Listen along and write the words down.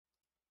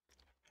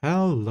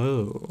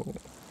Hello,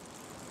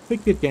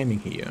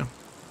 ThickBeardGaming here.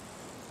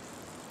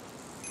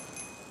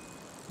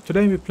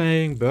 Today we're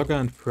playing Burger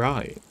and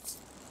Frights.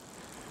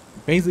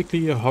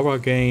 Basically a horror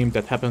game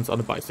that happens on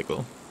a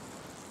bicycle.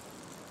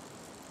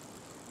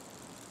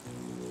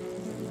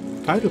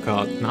 Title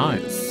card,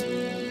 nice.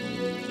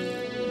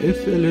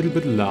 If a little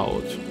bit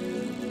loud.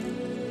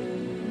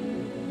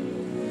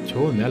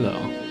 Tornella.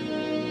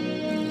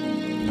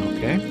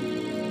 Okay.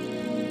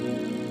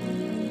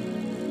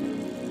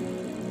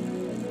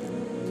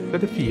 Is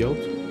that a field?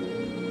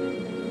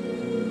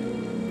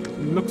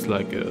 Looks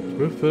like it,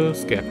 with a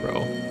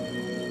scarecrow.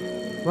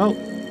 Well,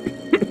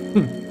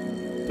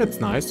 that's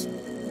nice.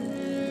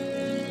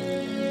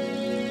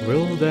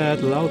 Will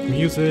that loud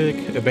music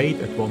abate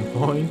at one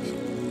point?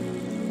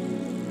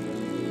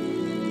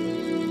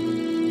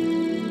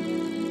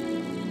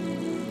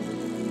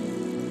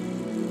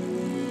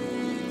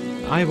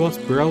 I was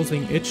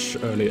browsing itch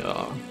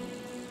earlier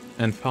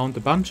and found a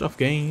bunch of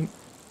game.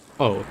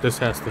 Oh, this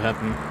has to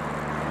happen.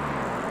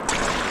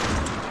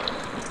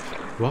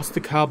 Was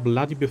the car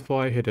bloody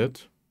before I hit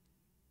it?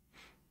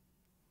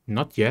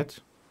 Not yet.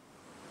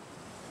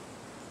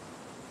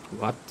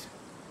 What?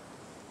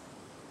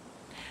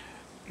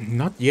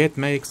 Not yet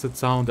makes it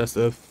sound as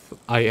if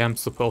I am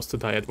supposed to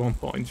die at one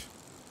point.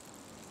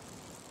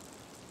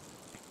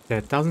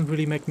 That doesn't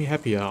really make me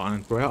happier.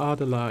 And where are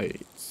the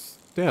lights?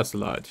 There's a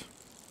light.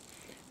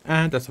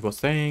 And as I was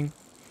saying,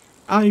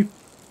 I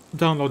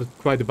downloaded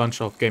quite a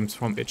bunch of games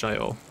from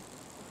itch.io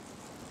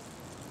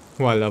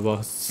while I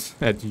was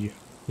at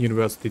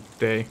university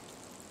today.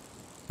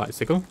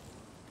 Bicycle?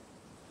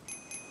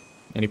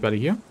 Anybody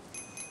here?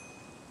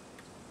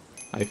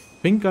 I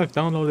think I've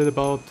downloaded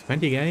about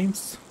 20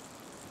 games.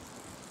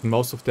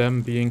 Most of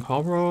them being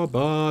horror,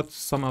 but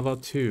some other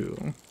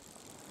too.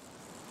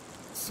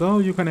 So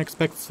you can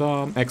expect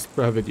some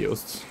extra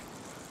videos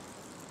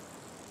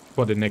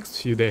for the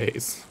next few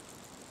days.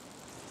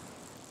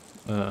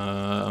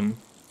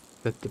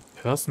 That the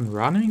person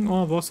running,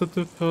 or was it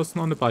the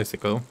person on the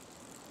bicycle?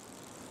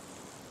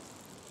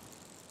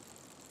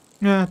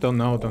 Yeah, don't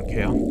know, don't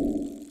care.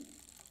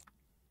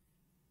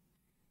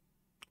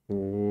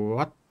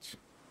 What?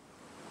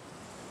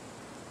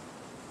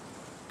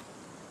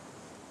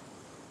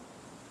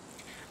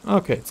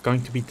 Okay, it's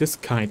going to be this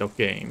kind of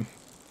game.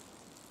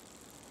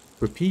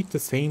 Repeat the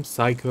same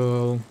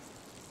cycle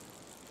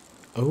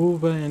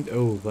over and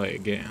over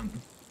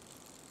again.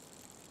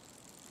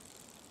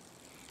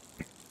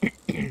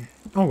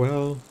 Oh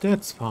well,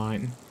 that's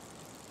fine.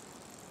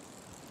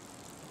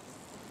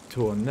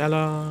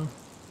 Tornella,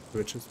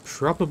 which is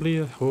probably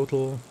a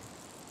hotel,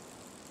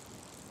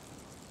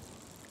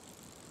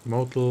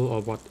 motel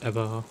or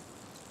whatever.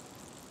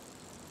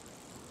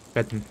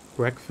 Bed and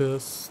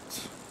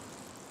breakfast,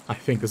 I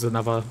think is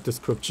another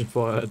description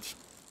for it.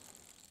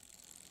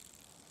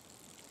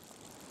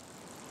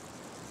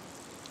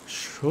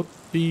 Should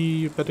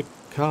be a better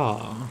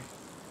car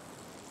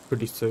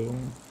pretty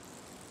soon.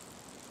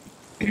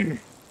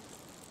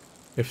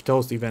 If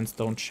those events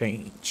don't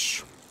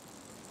change.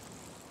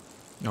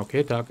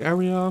 Okay, dark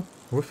area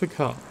with a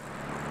car.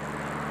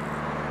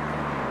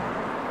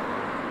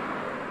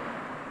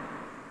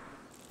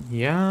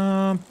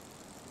 Yeah,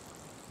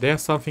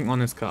 there's something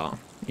on his car.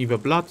 Either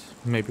blood,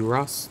 maybe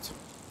rust.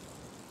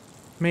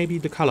 Maybe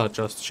the color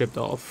just chipped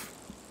off.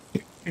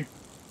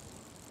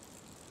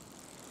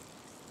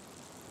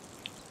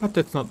 But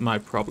that's not my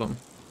problem.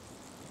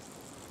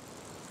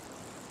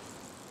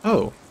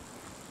 Oh.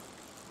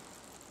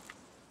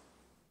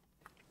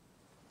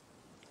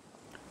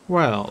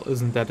 Well,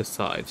 isn't that a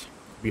sight to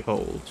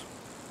behold?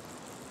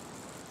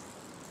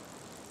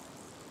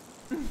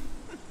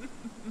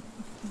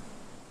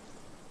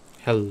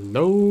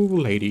 Hello,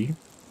 lady.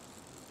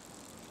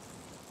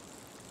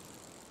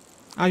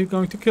 Are you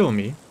going to kill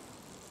me?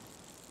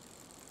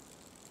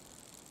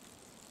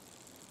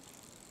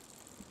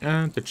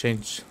 And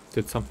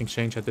did something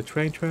change at the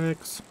train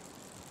tracks?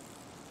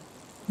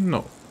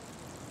 No.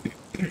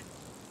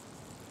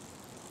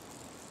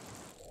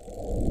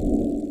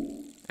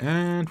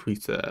 And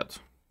reset.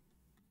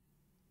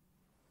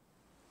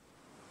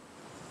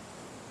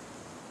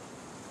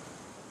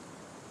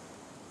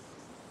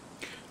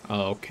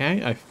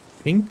 Okay, I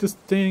think this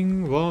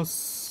thing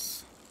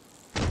was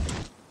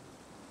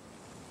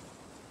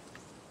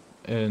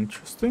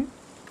interesting.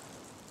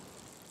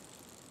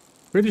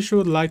 Pretty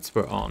sure the lights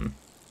were on.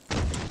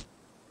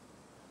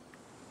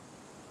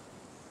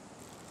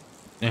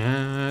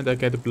 And I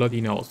get a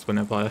bloody nose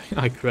whenever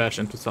I crash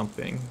into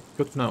something.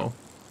 Good to know.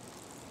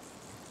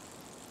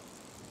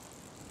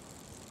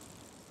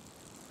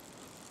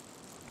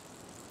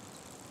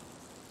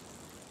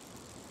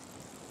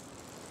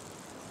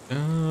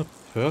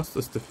 First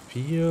is the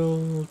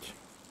field.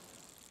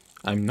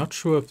 I'm not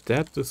sure if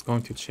that is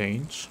going to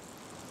change.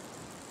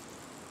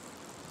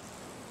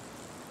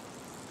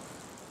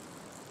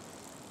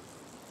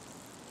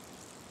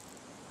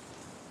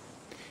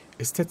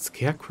 Is that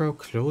scarecrow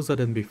closer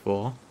than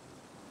before?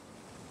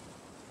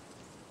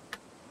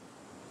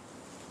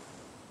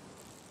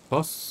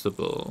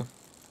 Possible.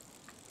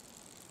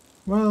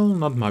 Well,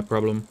 not my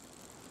problem.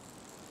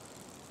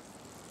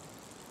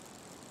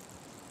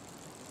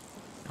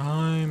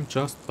 I'm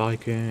just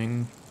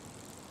biking,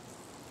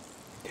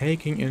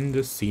 taking in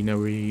the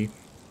scenery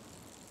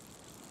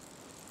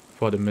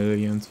for the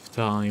millionth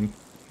time,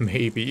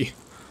 maybe.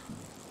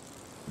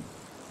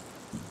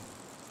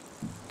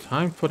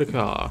 Time for the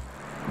car.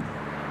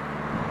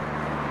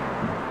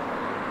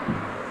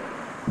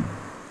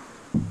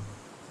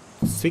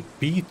 Sick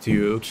beat,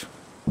 dude.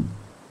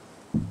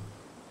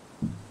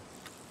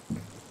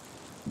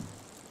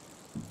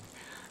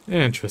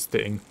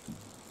 Interesting.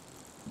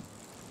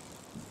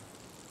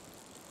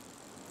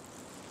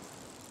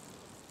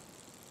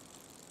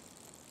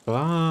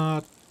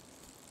 But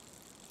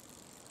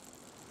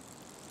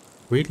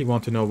really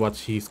want to know what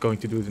he's going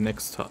to do the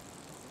next time.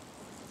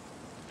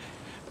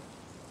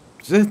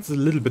 That's a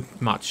little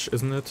bit much,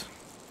 isn't it?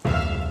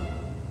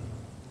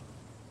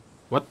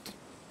 What?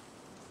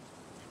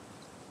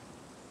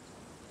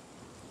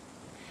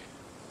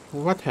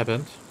 What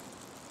happened?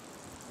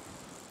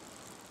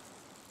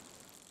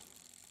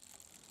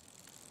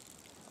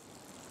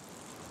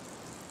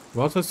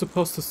 Was I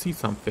supposed to see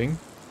something?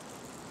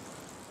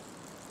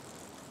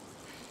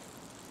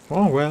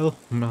 Oh well,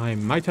 I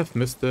might have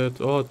missed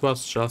it, or it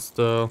was just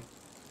well,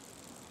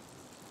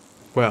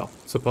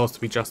 supposed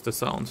to be just a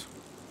sound.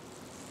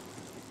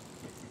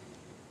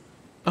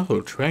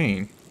 Oh,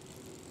 train.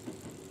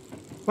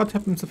 What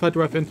happens if I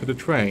drive into the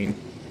train?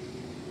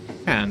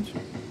 And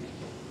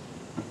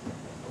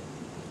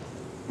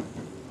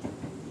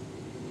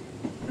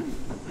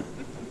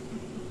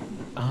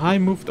I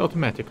moved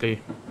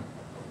automatically.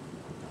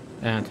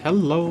 And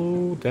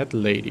hello, that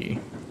lady.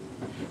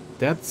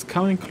 That's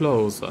coming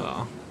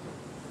closer.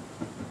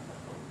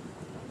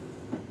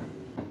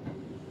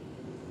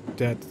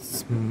 That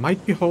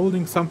might be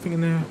holding something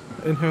in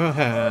her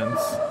hands.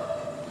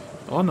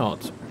 Or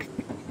not.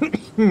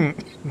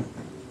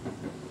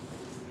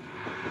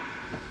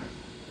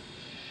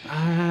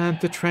 And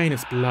the train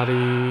is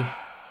bloody.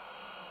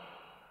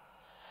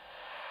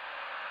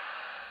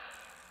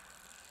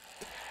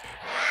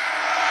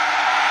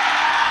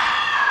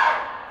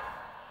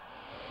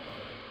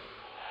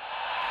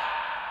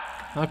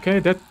 Okay,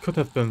 that could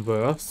have been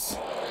worse.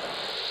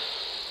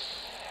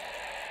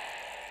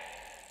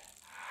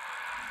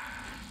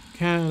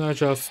 Can I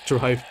just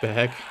drive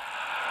back?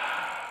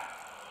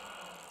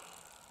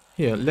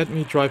 Here, let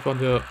me drive on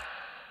the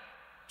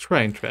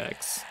train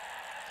tracks.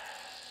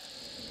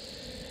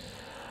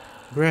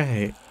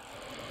 Great.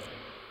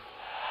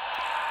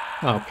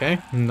 Okay,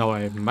 now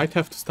I might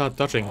have to start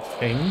dodging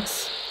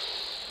things.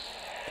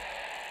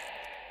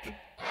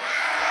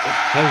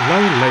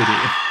 Hello,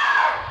 lady.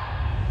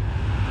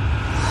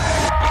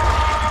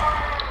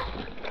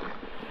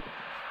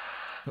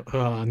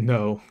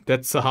 No,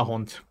 that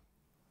sound.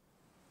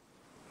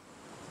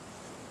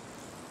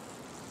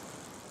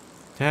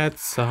 That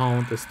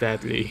sound is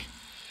deadly.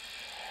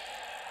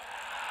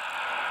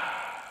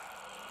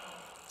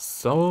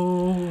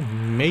 So,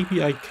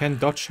 maybe I can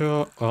dodge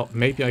her, or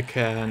maybe I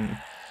can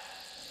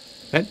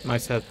bend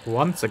myself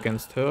once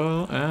against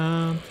her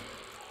and...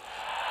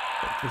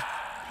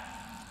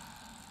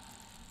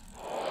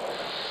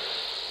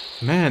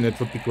 Man, it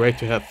would be great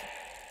to have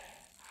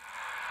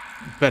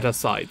better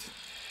sight.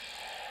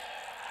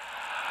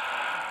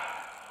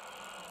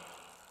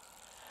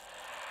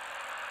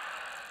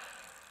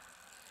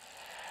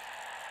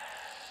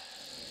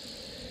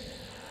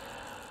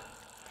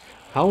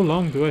 How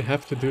long do I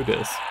have to do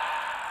this?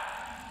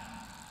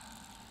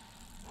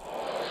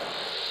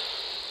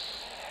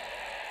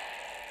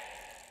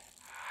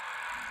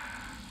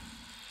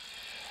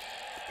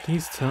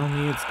 Please tell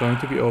me it's going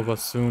to be over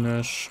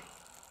soonish.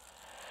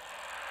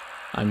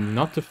 I'm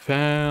not a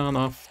fan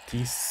of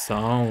these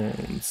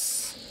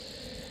sounds.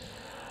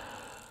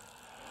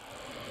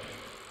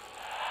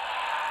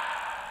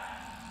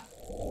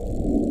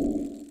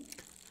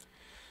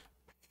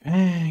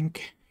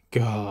 Thank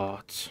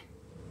God.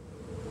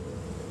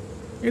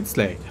 It's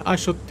late. I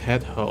should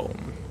head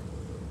home.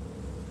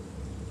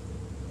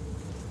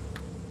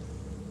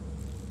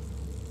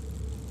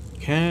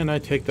 Can I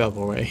take the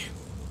other way?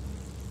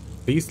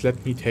 Please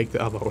let me take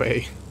the other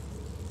way.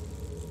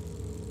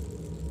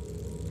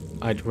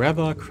 I'd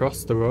rather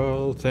cross the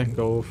world than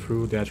go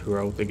through that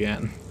road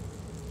again.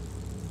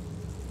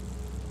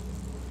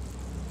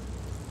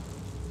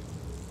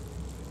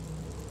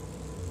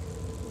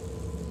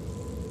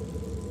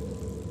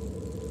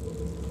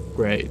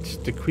 Great.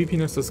 The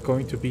creepiness is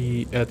going to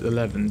be at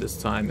 11 this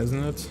time,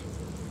 isn't it?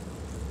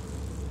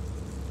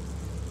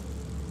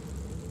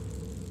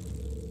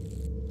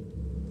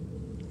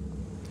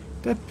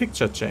 That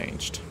picture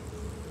changed.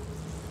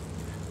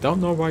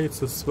 Don't know why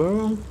it's a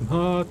swirl,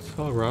 but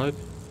alright.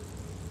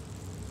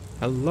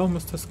 Hello,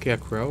 Mr.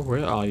 Scarecrow,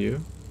 where are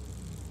you?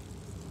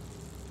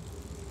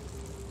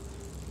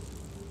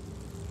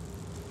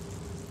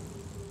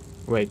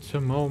 Wait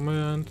a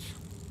moment.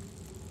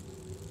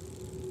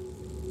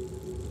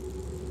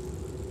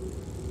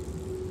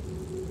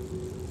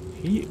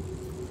 He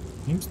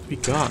seems to be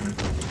gone.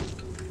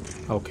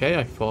 Okay,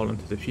 I fall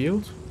into the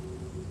field.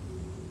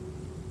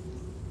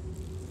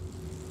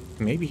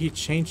 maybe he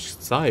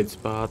changed sides,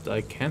 but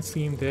I can't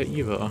see him there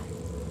either.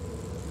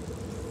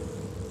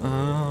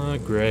 Ah,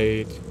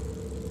 great.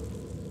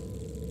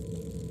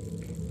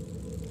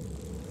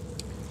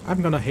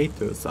 I'm gonna hate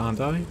this,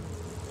 aren't I?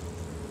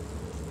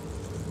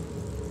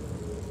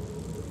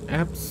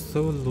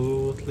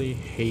 Absolutely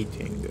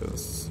hating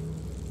this.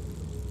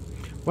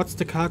 What's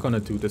the car gonna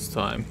do this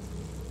time?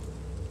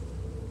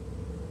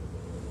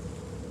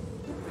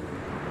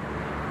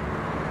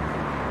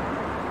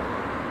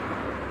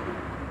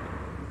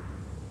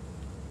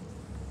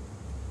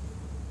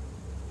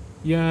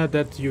 Yeah,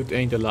 that dude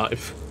ain't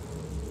alive.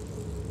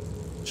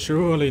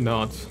 Surely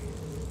not.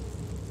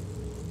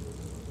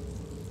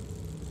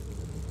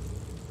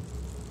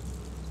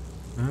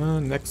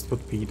 Next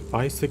would be the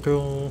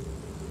bicycle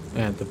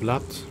and the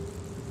blood.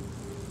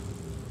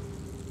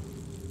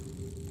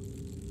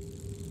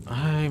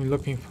 I'm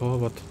looking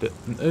forward to the...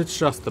 It's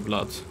just the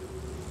blood.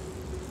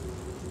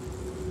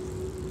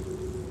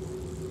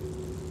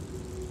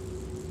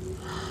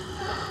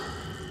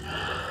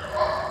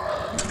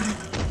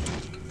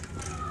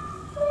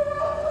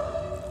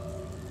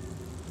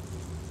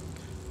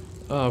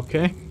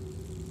 Okay.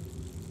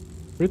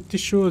 Pretty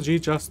sure she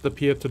just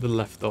appeared to the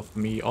left of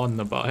me on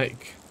the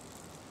bike.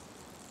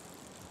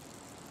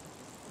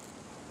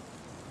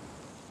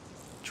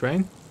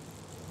 Train?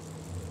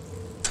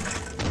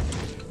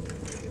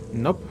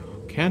 Nope,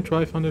 can't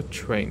drive on a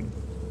train.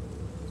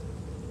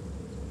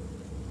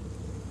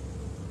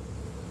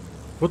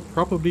 Would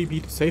probably be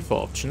the safer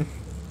option,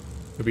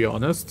 to be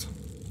honest.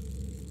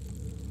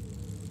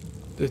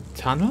 The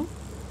tunnel?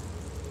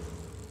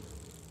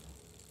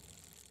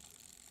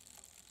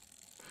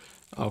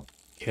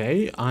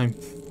 Okay, I'm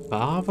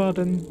farther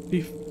than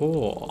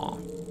before.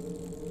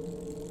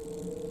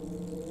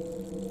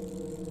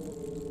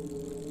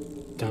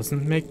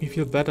 Doesn't make me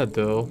feel better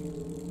though.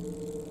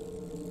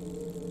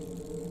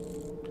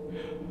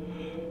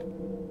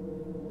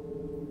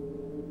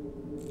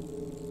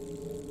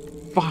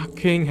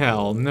 Fucking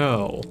hell,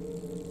 no.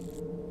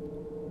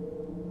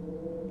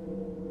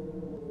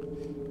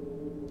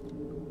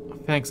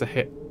 Thanks a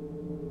hit.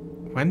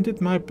 When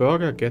did my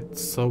burger get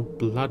so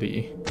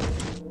bloody?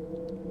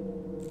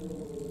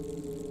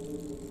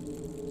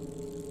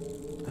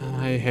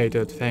 I hate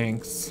it,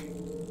 thanks.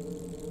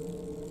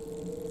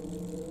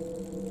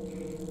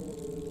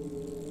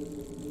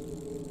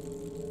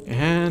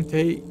 And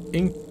they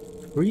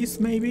increase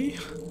maybe?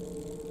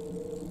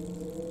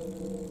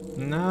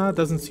 Nah,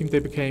 doesn't seem they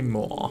became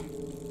more.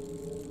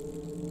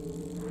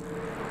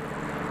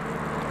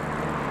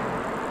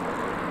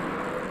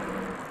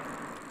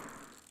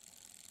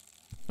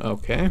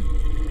 Okay.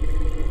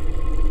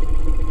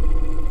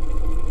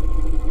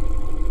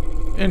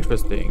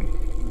 Interesting.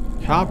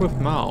 Car with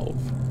mouth.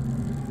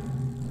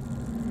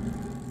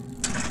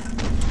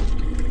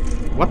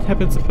 What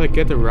happens if I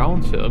get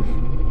around him?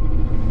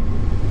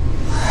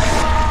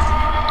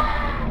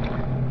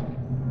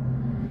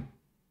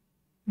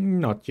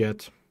 Not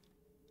yet.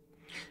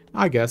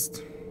 I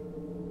guessed.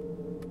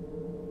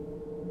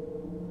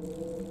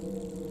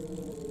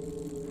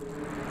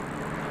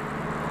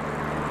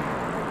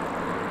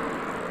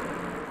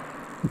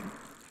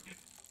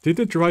 Did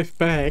it drive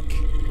back?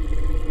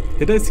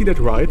 Did I see that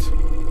right?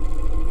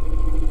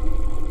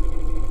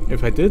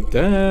 If I did,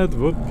 that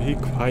would be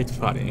quite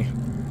funny.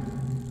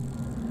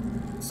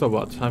 So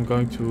what, I'm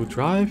going to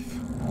drive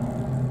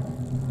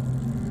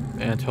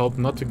and hope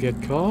not to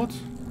get caught.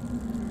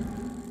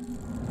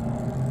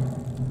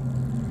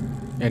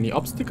 Any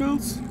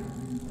obstacles?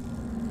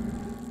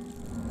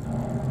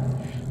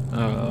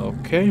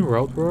 Okay,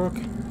 road work.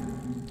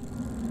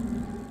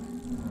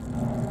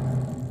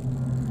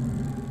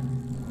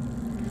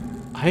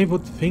 I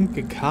would think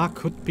a car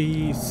could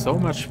be so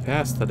much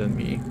faster than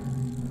me.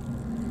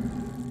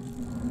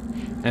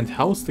 And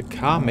how's the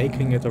car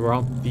making it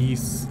around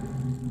these,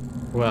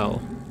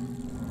 well,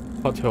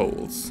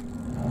 potholes?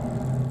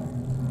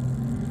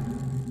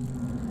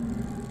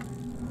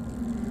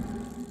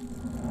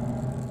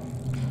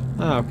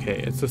 Okay,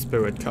 it's a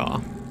spirit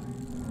car.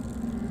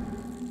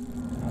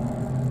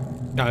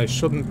 I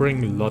shouldn't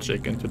bring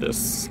logic into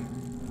this.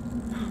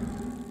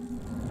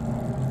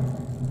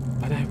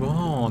 But I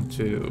want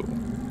to.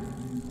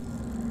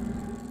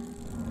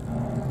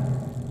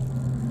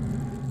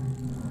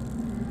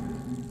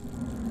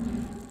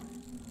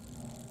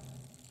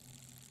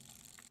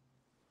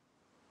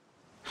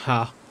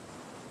 Ha.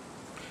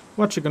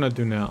 What you gonna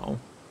do now?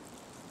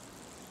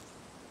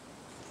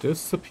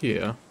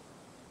 Disappear.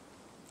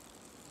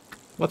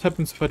 What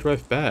happens if I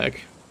drive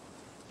back?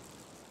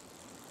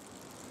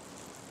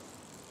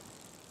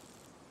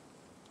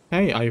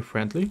 Hey, are you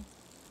friendly?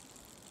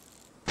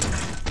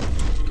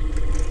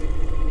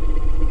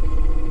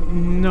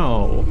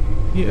 No,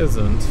 he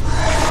isn't.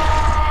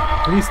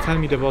 Please tell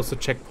me there was a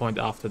checkpoint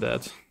after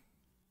that.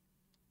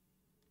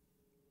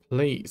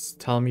 Please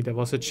tell me there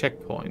was a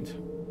checkpoint.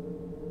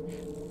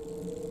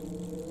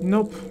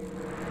 Nope.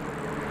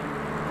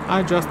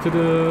 I just did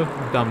a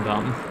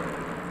dum-dum.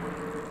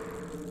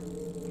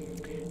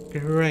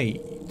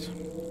 Great.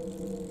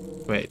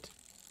 Wait.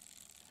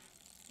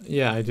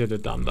 Yeah, I did a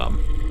dum-dum.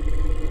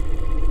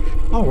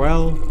 Oh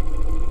well.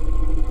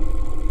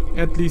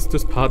 At least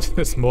this part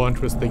is more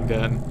interesting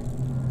than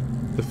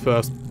the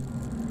first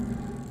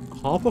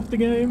half of the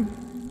game.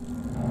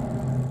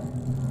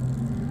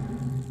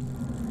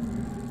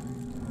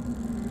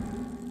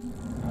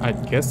 I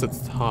guess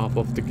it's half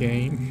of the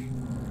game.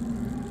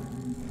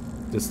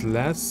 This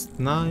last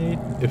night,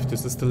 if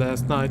this is the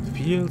last night,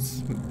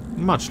 feels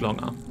much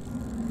longer.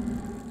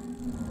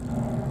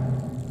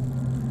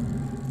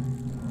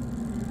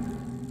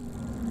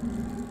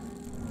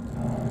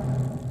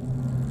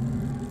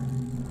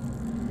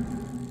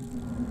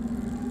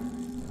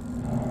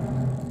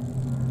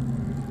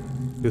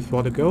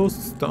 Before the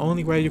ghosts, the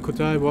only way you could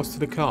die was to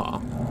the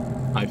car,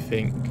 I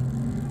think.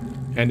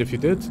 And if you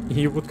did,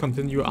 he would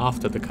continue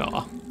after the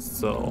car,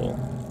 so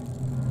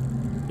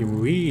you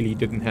really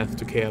didn't have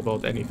to care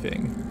about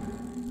anything.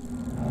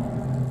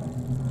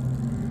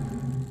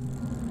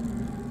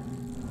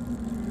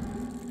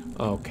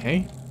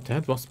 Okay,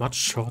 that was much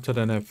shorter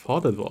than I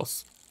thought it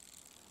was.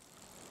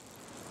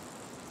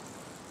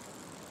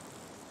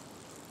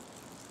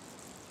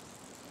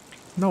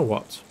 Now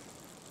what?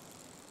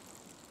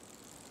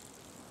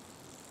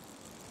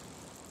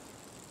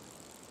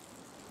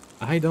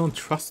 I don't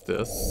trust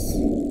this.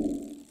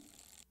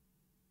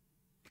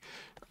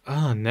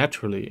 Ah,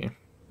 naturally.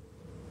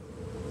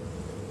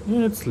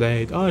 It's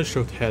late, I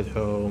should head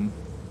home.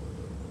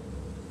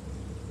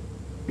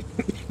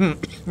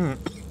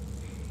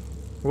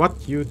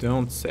 What you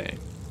don't say.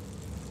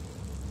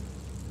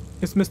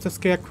 Is Mr.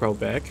 Scarecrow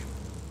back?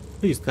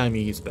 Please tell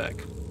me he's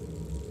back.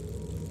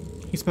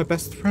 He's my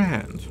best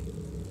friend.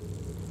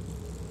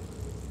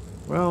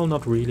 Well,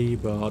 not really,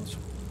 but...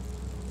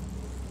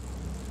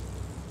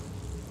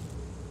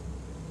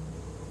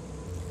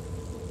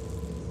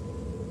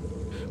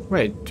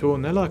 Wait,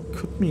 Tuonela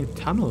could mean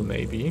tunnel,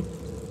 maybe?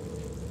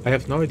 I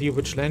have no idea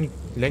which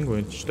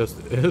language this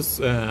is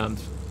and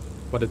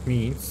what it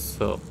means,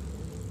 so...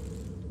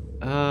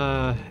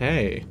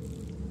 hey,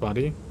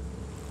 buddy.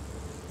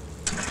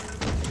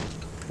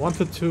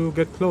 Wanted to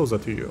get closer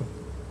to you.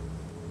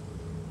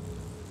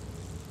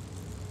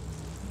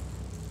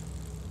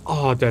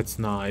 Oh, that's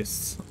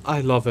nice. I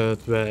love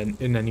it when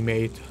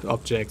inanimate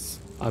objects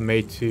are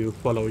made to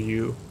follow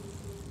you.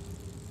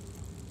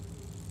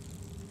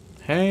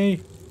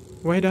 Hey,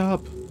 wait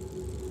up.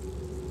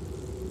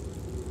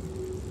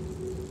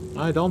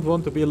 I don't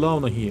want to be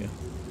alone here.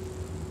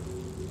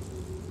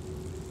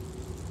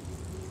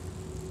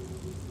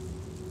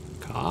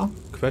 Car?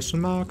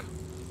 Question mark?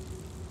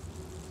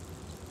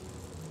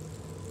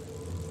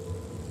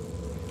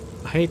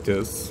 I hate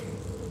this.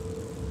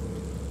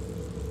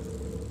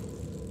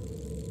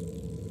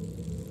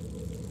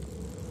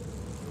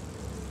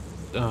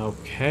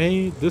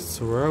 Okay,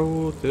 this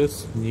road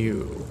is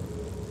new.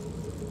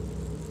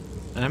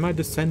 Am I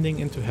descending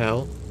into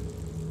hell?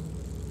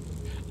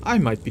 I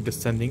might be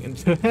descending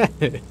into hell.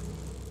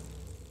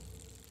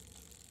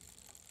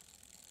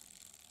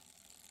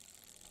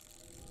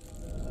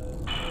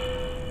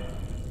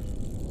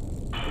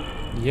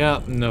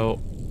 Yeah,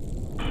 no.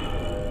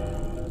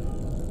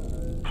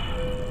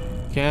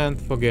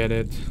 Can't forget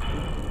it.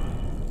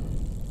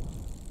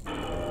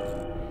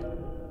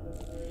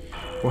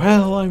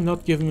 Well, I'm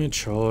not given a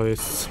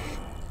choice.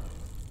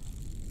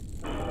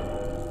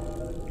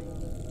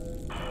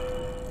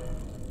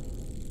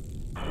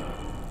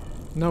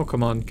 No,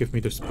 come on, give me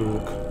the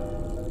spook.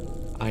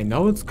 I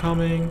know it's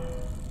coming.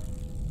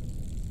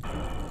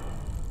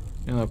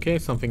 Okay,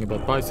 something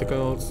about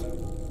bicycles.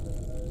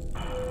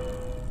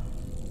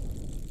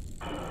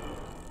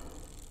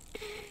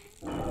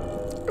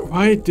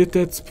 Why did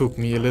that spook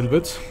me a little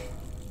bit?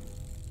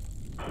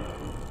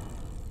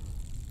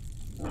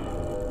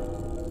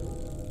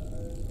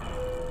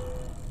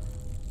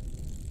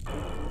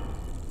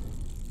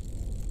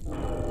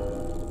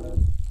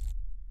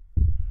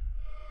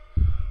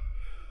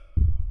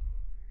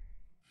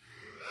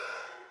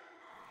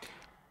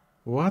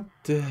 What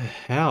the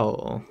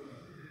hell?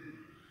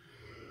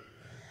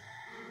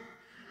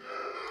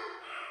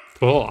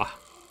 Oh.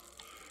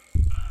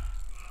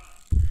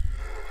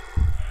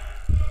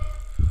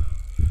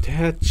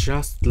 That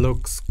just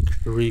looks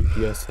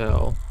creepy as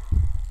hell.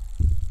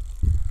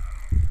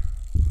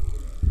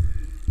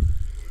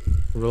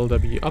 Will there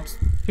be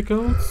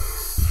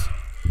obstacles?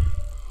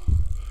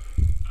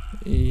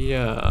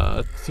 Yeah,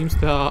 it seems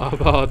there are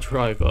about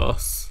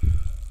drivers.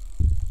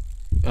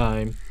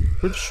 I'm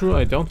pretty sure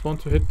I don't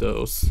want to hit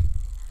those.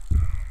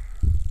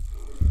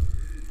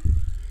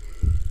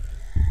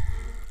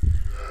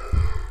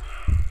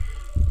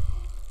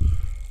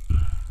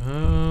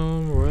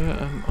 Where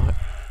am I?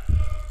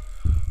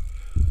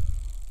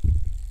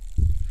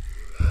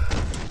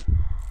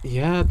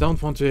 Yeah,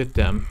 don't want to hit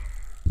them.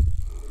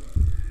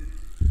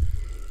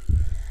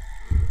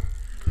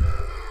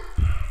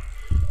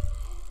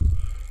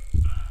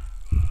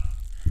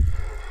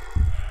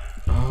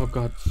 Oh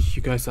god,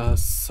 you guys are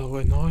so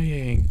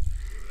annoying.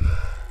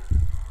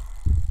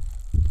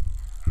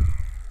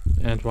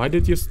 And why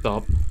did you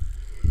stop?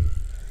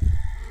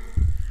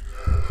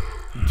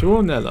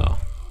 Tuonela.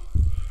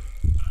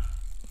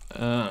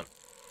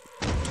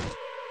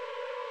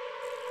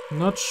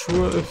 Not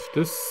sure if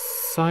this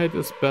side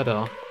is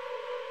better.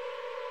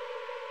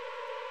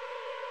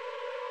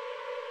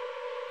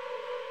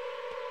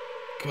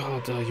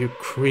 God, are you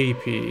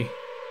creepy.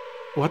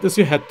 What is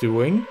your head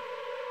doing?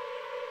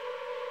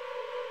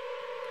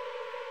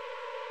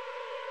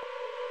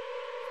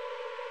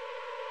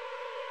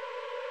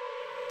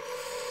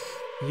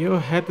 Your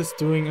head is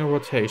doing a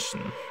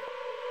rotation.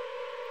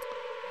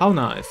 How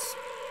nice.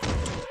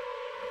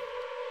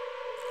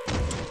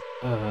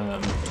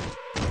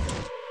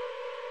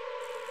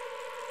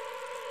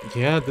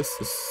 Yeah, this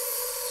is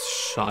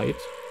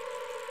shite.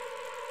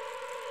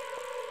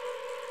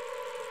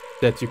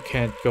 That you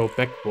can't go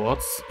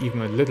backwards,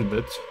 even a little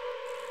bit,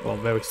 or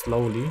very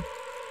slowly.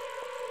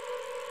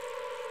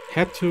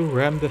 Had to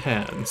ram the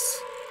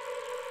hands.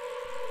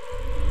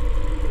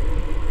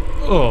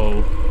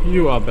 Oh,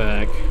 you are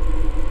back.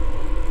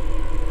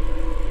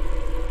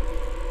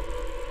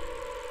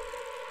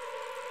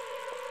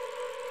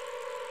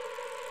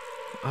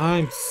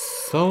 I'm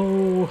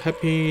so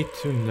happy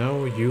to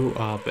know you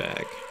are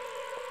back.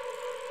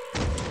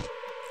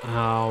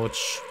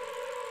 Ouch.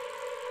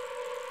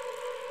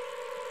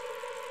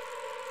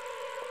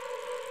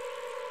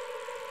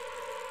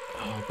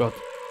 Oh god.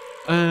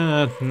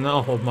 And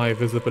now my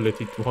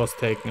visibility was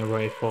taken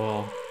away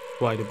for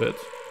quite a bit.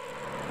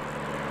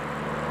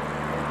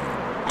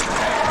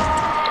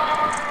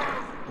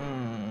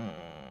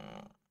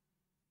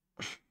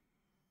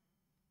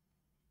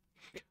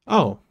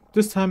 Oh,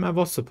 this time I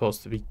was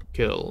supposed to be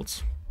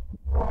killed.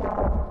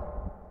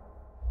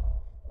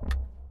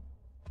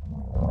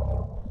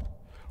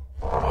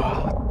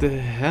 What the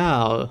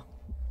hell?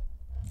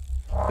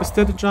 Is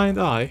that a giant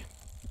eye?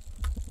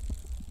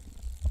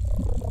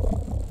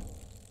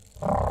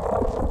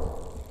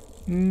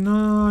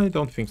 No, I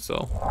don't think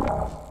so.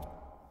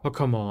 Oh,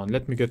 come on,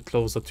 let me get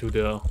closer to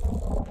the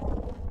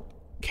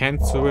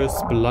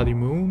cancerous bloody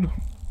moon.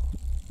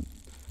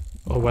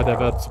 Or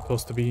whatever it's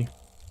supposed to be.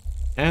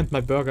 And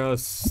my burger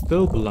is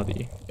still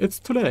bloody. It's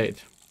too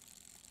late.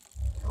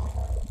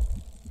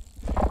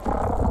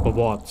 For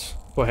what?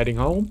 For heading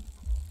home?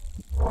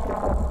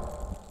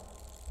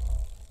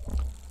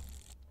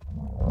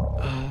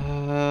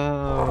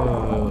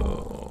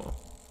 Oh.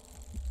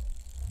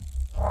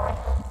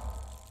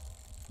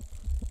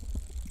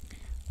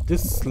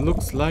 This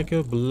looks like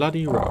a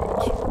bloody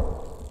road.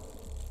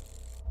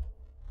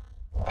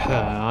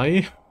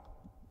 Hi.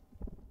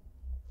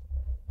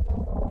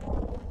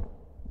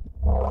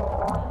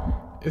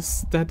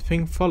 Is that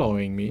thing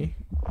following me?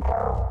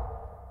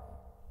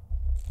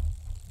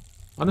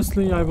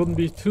 Honestly, I wouldn't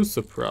be too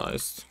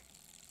surprised.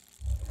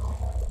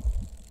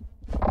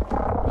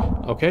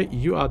 Okay,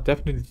 you are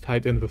definitely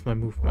tied in with my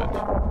movement.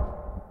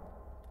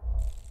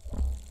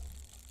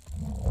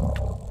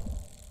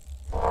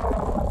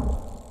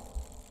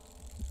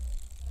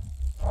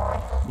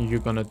 You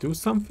gonna do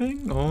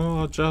something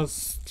or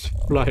just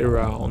fly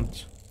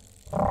around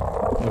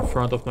in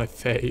front of my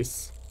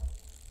face?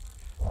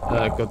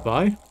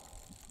 Goodbye.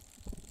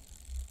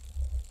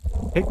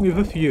 Take me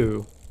with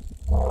you.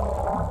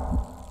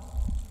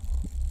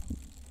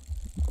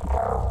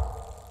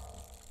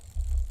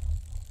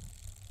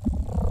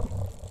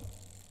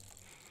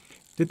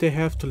 Did they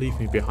have to leave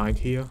me behind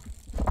here?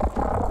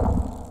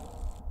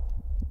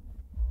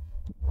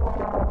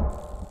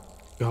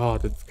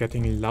 God, it's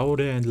getting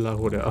louder and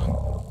louder.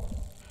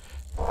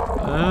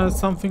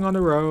 Something on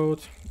the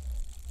road.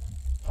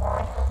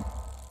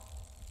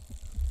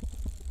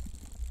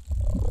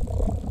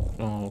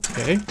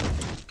 Okay.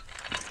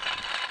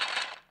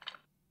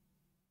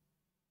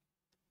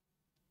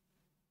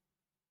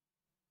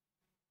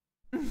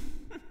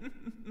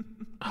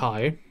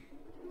 Hi.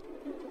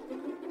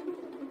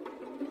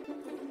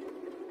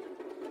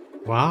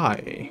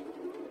 Why?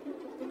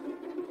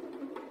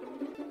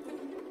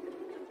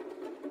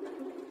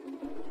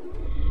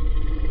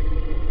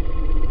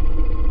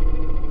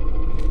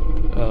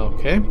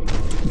 Okay.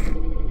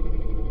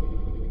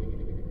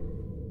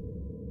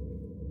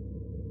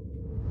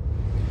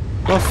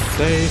 Was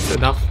safe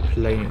enough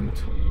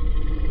claimed.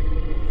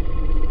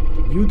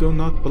 You do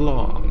not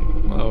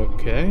belong.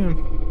 Okay.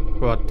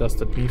 What does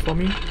that mean for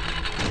me?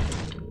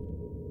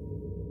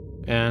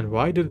 And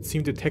why did it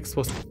seem the text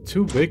was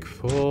too big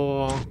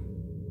for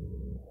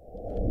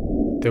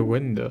the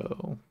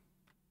window?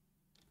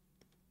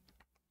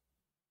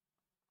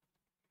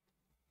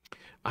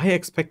 I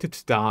expected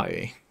to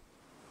die.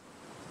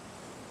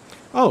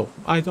 Oh,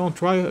 I don't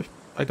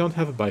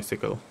have a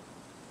bicycle.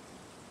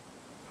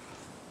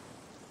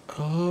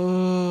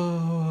 Oh.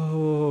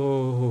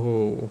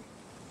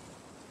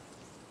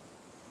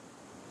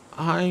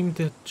 I'm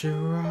the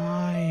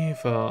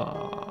driver.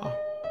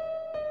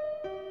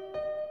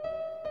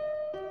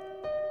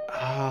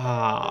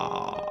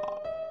 Ah.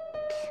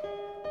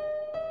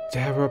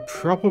 There were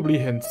probably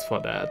hints for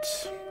that.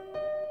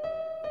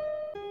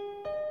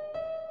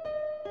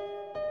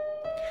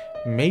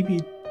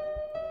 Maybe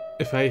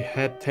if I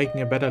had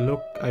taken a better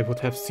look, I would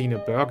have seen a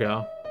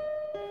burger.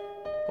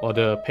 Or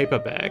the paper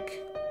bag.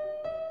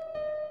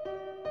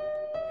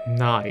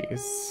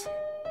 Nice.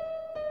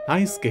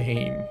 Nice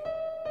game.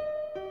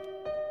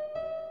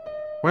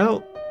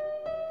 Well,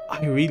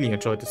 I really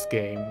enjoyed this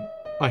game.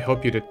 I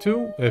hope you did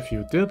too. If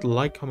you did,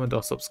 like, comment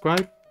or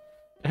subscribe.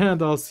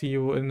 And I'll see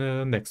you in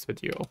the next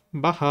video.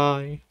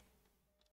 Bye!